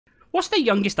What's the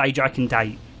youngest age I can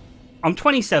date? I'm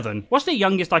 27. What's the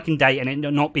youngest I can date and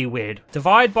it not be weird?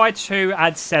 Divide by 2,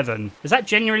 add 7. Is that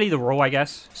generally the rule, I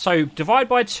guess? So, divide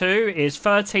by 2 is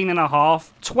 13 and a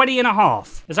half, 20 and a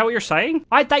half. Is that what you're saying?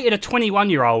 I dated a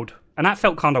 21-year-old, and that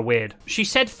felt kind of weird. She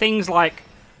said things like,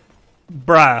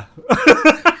 bruh.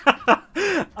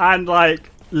 And, like,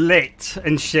 lit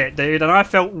and shit, dude. And I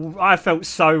felt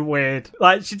so weird.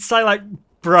 Like, she'd say, like,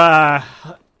 bruh,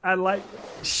 and, like,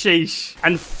 sheesh,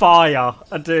 and fire.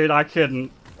 Dude, I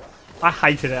couldn't. I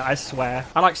hated it, I swear.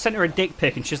 I like sent her a dick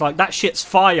pic and she's like, that shit's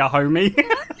fire, homie.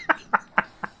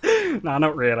 No,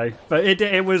 not really. But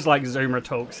it was like Zoomer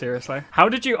talk, seriously. How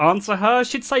did you answer her?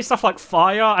 She'd say stuff like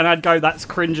fire and I'd go, that's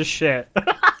cringe as shit.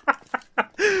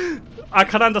 I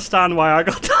can understand why I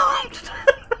got dumped.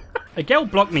 A girl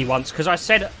blocked me once because I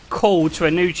said cool to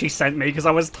a nude she sent me because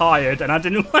I was tired and I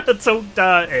didn't want to talk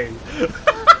dirty.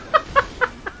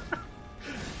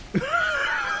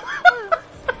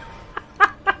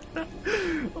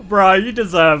 Bro, you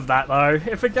deserve that, though.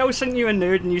 If a girl sent you a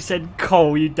nude and you said,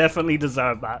 cool, you definitely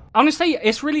deserve that. Honestly,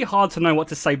 it's really hard to know what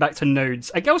to say back to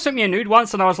nudes. A girl sent me a nude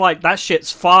once and I was like, that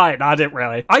shit's fine. I didn't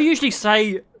really. I usually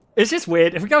say, is this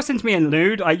weird? If a girl sends me a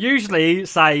nude, I usually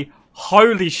say,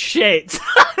 holy shit.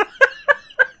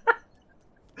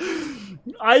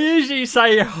 I usually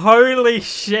say, holy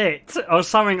shit, or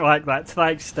something like that, to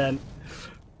that extent.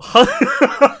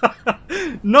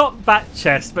 Not back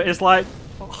chest, but it's like...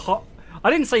 I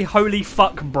didn't say holy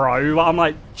fuck, bro, but I'm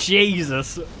like,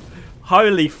 Jesus,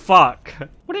 holy fuck.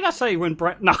 What did I say when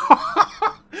Brett... No.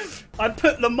 I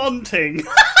put Lamonting.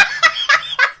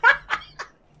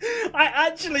 I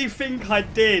actually think I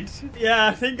did. Yeah,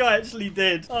 I think I actually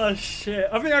did. Oh, shit.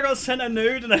 I think I got sent a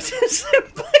nude and I just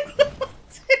sent back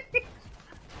Lamonting.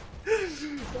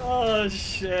 Oh,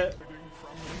 shit.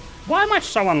 Why am I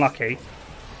so unlucky?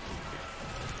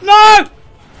 No!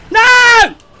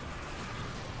 No!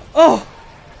 Oh!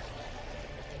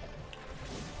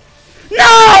 No!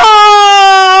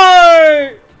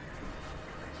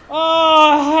 Oh,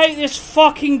 I hate this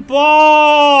fucking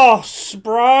boss,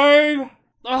 bro.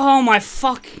 Oh my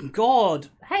fucking god.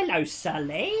 Hello,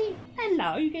 Sully.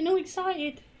 Hello, you're getting all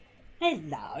excited.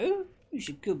 Hello. You're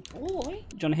a good boy. Do you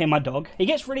want to hear my dog? He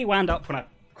gets really wound up when I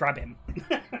grab him.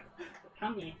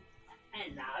 Come here.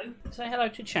 Hello. Say hello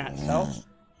to chat, so.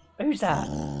 Who's that?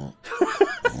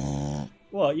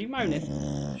 What, you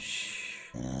moaning? Shh.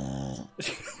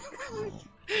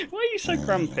 Why are you so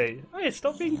grumpy? Oh yeah,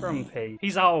 stop being grumpy.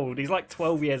 He's old. He's like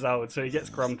 12 years old, so he gets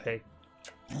grumpy.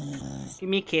 Give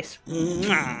me a kiss.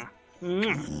 Mwah.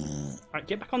 Mwah. Right,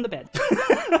 get back on the bed.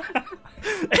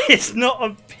 It's not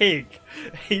a pig.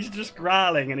 He's just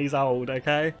growling and he's old,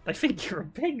 okay? They think you're a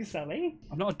pig, Sally.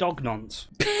 I'm not a dog nonce.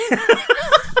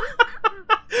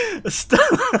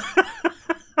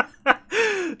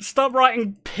 Stop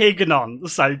writing pig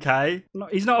nonce, okay? No,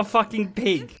 he's not a fucking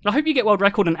pig. I hope you get world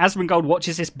record and Asmongold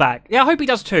watches this back. Yeah, I hope he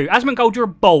does too. Asmongold, you're a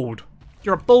bald.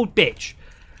 You're a bald bitch.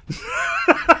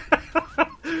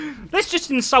 Let's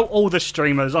just insult all the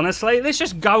streamers, honestly. Let's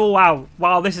just go all out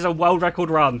while this is a world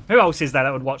record run. Who else is there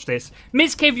that would watch this?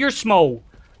 Mizkiv, you're small.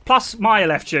 Plus, Maya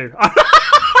left you.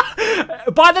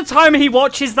 By the time he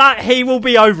watches that, he will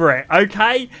be over it,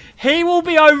 okay? He will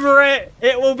be over it.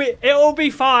 It will be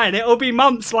fine. It will be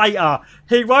months later.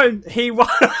 He won't. By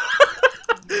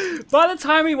the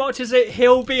time he watches it,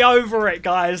 he'll be over it,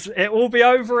 guys. It will be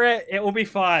over it. It will be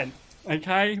fine.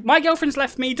 Okay? My girlfriend's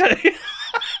left me too.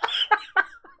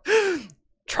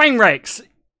 Train wrecks.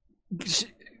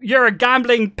 You're a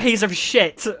gambling piece of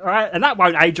shit, alright? And that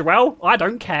won't age well. I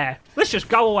don't care. Let's just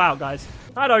go all out, guys.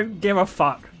 I don't give a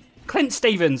fuck. Clint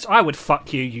Stevens, I would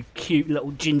fuck you, you cute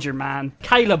little ginger man.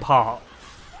 Caleb Hart.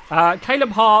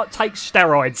 Caleb Hart takes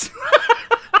steroids.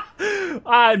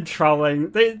 I'm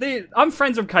trolling. I'm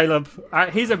friends with Caleb.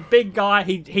 He's a big guy.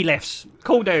 He lifts.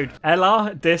 Cool dude.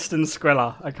 Ella, Dist, and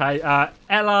Skrilla. Okay.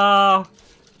 Ella,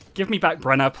 give me back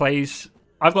Brenner, please.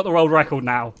 I've got the world record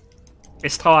now.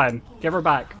 It's time. Give her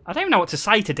back. I don't even know what to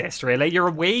say to Dist, really. You're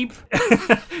a weeb?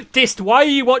 Dist, why are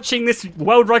you watching this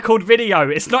world record video?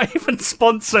 It's not even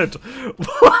sponsored.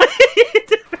 What are you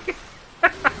doing?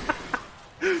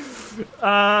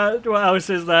 What else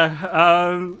is there?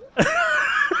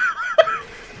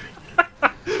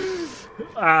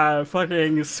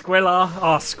 Fucking Skrilla.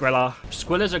 Oh, Skrilla.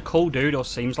 Squilla's a cool dude, or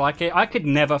seems like it. I could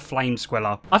never flame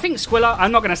Skrilla. I think Skrilla,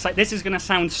 I'm not going to say, this is going to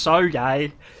sound so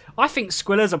gay. I think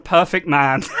Squilla's a perfect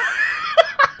man.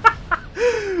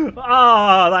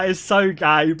 Ah, that is so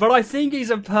gay. But I think he's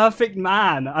a perfect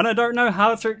man. And I don't know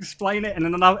how to explain it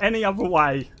in any other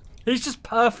way. He's just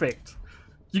perfect.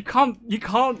 You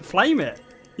can't flame it.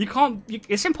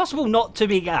 It's impossible not to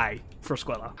be gay. for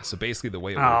Squilla. So basically the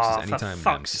way it works is for anytime Nems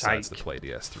fuck's decides to sake. play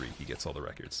DS3, he gets all the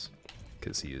records.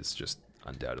 Because he is just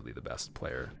undoubtedly the best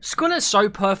player. Squilla's so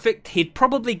perfect, he'd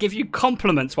probably give you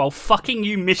compliments while fucking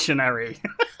you missionary.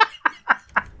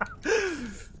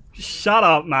 Shut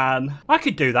up, man. I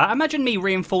could do that. Imagine me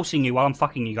reinforcing you while I'm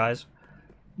fucking you guys.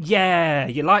 Yeah,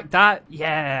 you like that?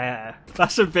 Yeah.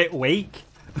 That's a bit weak.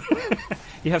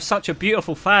 You have such a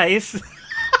beautiful face.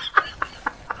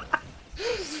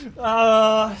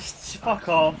 Fuck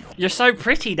off. You're so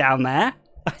pretty down there.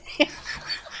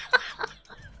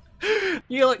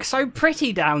 You look so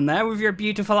pretty down there with your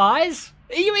beautiful eyes.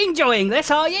 Are you enjoying this,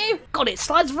 are you? God, it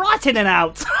slides right in and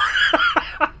out.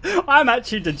 I'm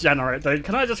actually degenerate, dude.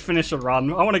 Can I just finish a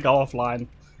run? I want to go offline.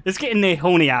 It's getting near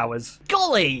horny hours.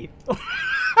 Golly!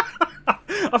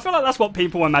 I feel like that's what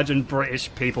people imagine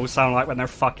British people sound like when they're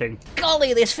fucking.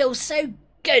 Golly, this feels so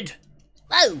good.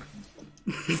 Oh.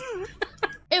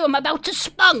 Ew, I'm about to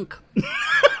spunk.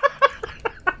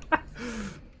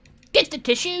 Get the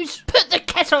tissues. Put the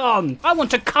kettle on. I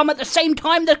want to come at the same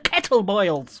time the kettle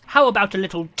boils. How about a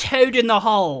little toad in the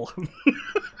hole?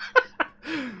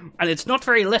 And it's not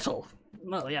very little.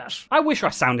 Well, yes. I wish I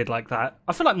sounded like that.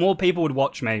 I feel like more people would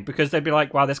watch me because they'd be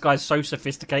like, wow, this guy's so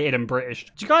sophisticated and British.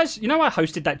 Do you guys, you know I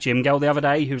hosted that gym girl the other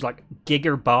day who's like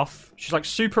giga buff? She's like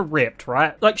super ripped,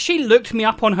 right? Like she looked me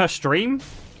up on her stream.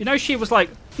 You know, she was like,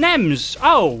 Nems,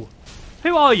 oh,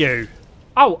 who are you?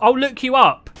 Oh, I'll look you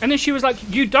up. And then she was like,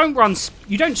 you don't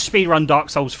speedrun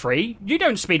Dark Souls 3. You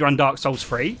don't speedrun Dark Souls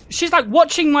 3. She's like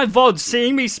watching my VODs,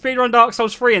 seeing me speedrun Dark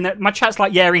Souls 3, and my chat's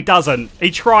like, yeah, he doesn't. He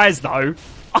tries though.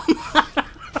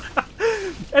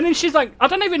 And then she's like, I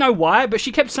don't even know why, but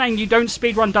she kept saying, you don't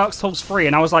speedrun Dark Souls 3.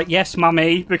 And I was like, yes,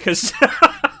 mummy, because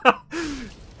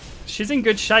she's in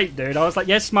good shape, dude. I was like,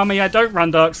 yes, mummy, I don't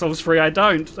run Dark Souls 3. I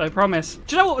don't. I promise.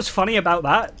 Do you know what was funny about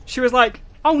that? She was like,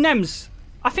 oh, Nems,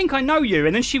 I think I know you.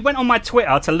 And then she went on my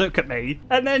Twitter to look at me.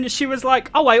 And then she was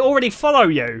like, oh, I already follow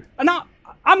you. And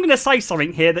I'm going to say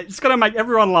something here that's going to make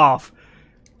everyone laugh.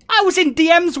 I was in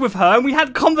DMs with her and we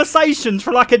had conversations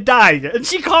for like a day. And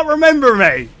she can't remember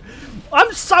me.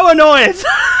 I'm so annoyed.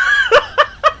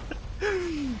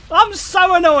 I'm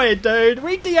so annoyed, dude.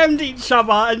 We DM'd each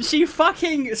other and she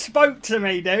fucking spoke to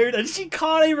me, dude. And she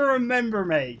can't even remember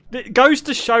me. It goes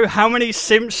to show how many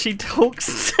simps she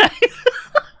talks to.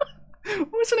 I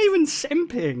wasn't even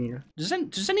simping.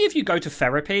 Does any of you go to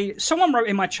therapy? Someone wrote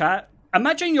in my chat,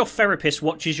 imagine your therapist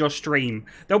watches your stream.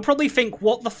 They'll probably think,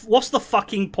 what's the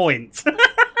fucking point?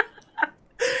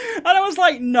 And I was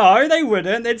like, no, they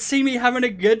wouldn't. They'd see me having a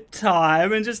good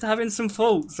time and just having some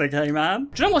thoughts, okay, man?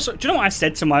 Do you know what I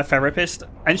said to my therapist?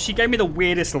 And she gave me the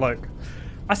weirdest look.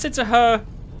 I said to her,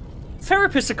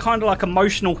 therapists are kind of like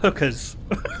emotional hookers.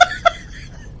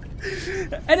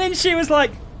 And then she was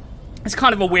like, it's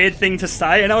kind of a weird thing to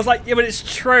say. And I was like, yeah, but it's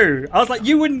true. I was like,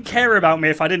 you wouldn't care about me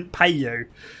if I didn't pay you.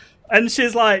 And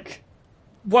she's like,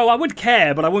 well, I would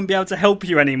care, but I wouldn't be able to help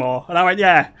you anymore. And I went,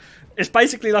 yeah, it's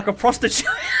basically like a prostitute.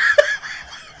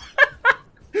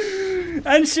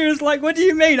 And she was like, what do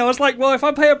you mean? I was like, well, if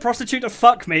I pay a prostitute to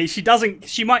fuck me,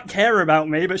 she might care about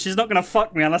me, but she's not going to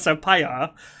fuck me unless I pay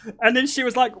her. And then she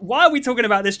was like, why are we talking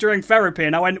about this during therapy?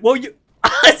 And I went, well,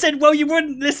 I said, well, you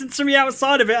wouldn't listen to me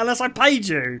outside of it unless I paid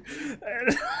you.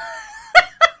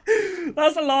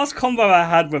 That's the last convo I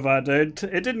had with her, dude.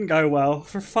 It didn't go well,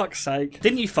 for fuck's sake.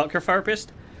 Didn't you fuck your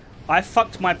therapist? I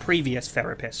fucked my previous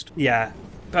therapist. Yeah,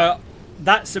 but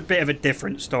that's a bit of a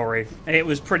different story. It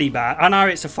was pretty bad. I know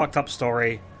it's a fucked up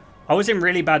story. I was in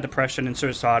really bad depression and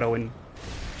suicidal, and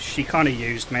she kind of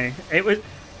used me. It was...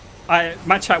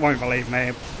 my chat won't believe me.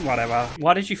 Whatever.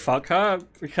 Why did you fuck her?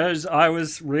 Because I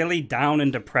was really down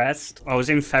and depressed. I was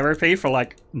in therapy for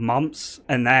like months,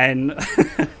 and then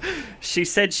she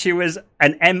said she was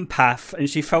an empath, and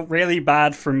she felt really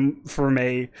bad for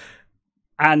me.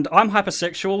 And I'm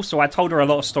hypersexual, so I told her a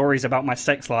lot of stories about my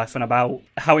sex life and about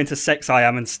how into sex I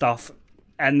am and stuff.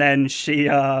 And then she,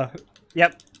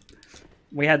 yep,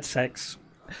 we had sex.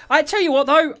 I tell you what,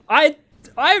 though, I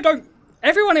don't...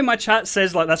 Everyone in my chat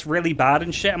says, like, that's really bad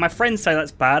and shit, and my friends say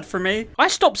that's bad for me. I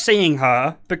stopped seeing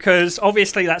her, because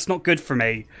obviously that's not good for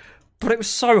me. But it was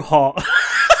so hot.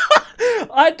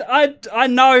 I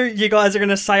know you guys are going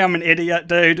to say I'm an idiot,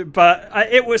 dude, but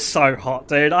it was so hot,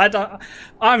 dude.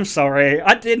 I'm sorry.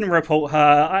 I didn't report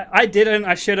her. I didn't.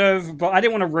 I should have, but I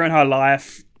didn't want to ruin her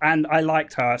life, and I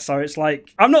liked her, so it's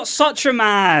like, I'm not such a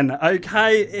man,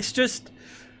 okay? It's just...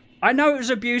 I know it was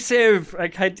abusive,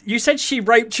 okay? You said she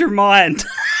raped your mind.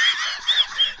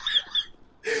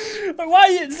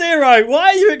 Why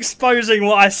are you exposing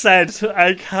what I said,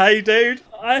 okay, dude?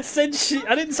 I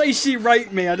didn't say she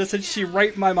raped me, I just said she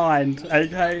raped my mind,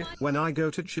 okay? When I go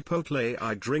to Chipotle,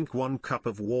 I drink 1 cup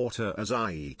of water as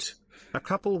I eat. A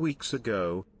couple weeks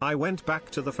ago, I went back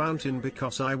to the fountain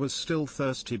because I was still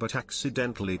thirsty but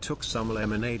accidentally took some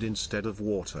lemonade instead of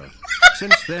water.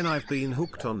 Since then I've been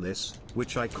hooked on this,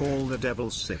 which I call the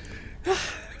devil's sip.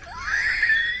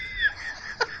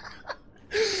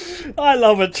 I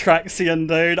love Atraxian,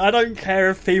 dude. I don't care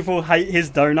if people hate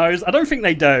his donos. I don't think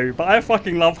they do, but I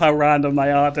fucking love how random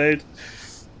they are, dude.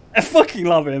 I fucking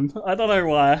love him. I don't know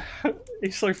why.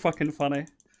 He's so fucking funny.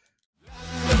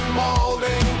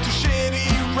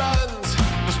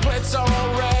 The splits are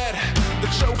all red, the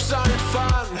jokes aren't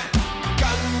fun.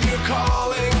 Gun you call